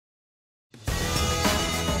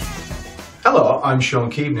Hello, I'm Sean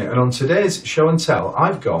Keaveney, and on today's show and tell,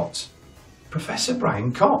 I've got Professor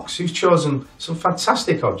Brian Cox, who's chosen some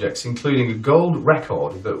fantastic objects, including a gold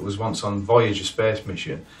record that was once on Voyager space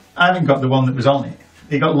mission. I haven't got the one that was on it.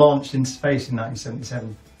 It got launched into space in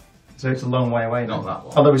 1977, so it's a long way away now. Not that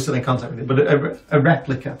one. Although we're still in contact with it, but a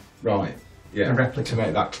replica. Right, yeah, a replica. To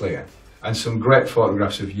make that clear. And some great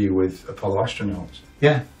photographs of you with Apollo astronauts.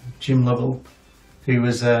 Yeah, Jim Lovell, who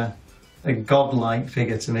was a godlike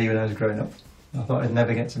figure to me when I was growing up. I thought I'd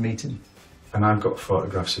never get to meet him. And I've got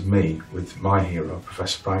photographs of me with my hero,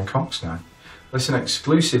 Professor Brian Cox now. Listen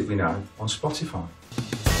exclusively now on Spotify.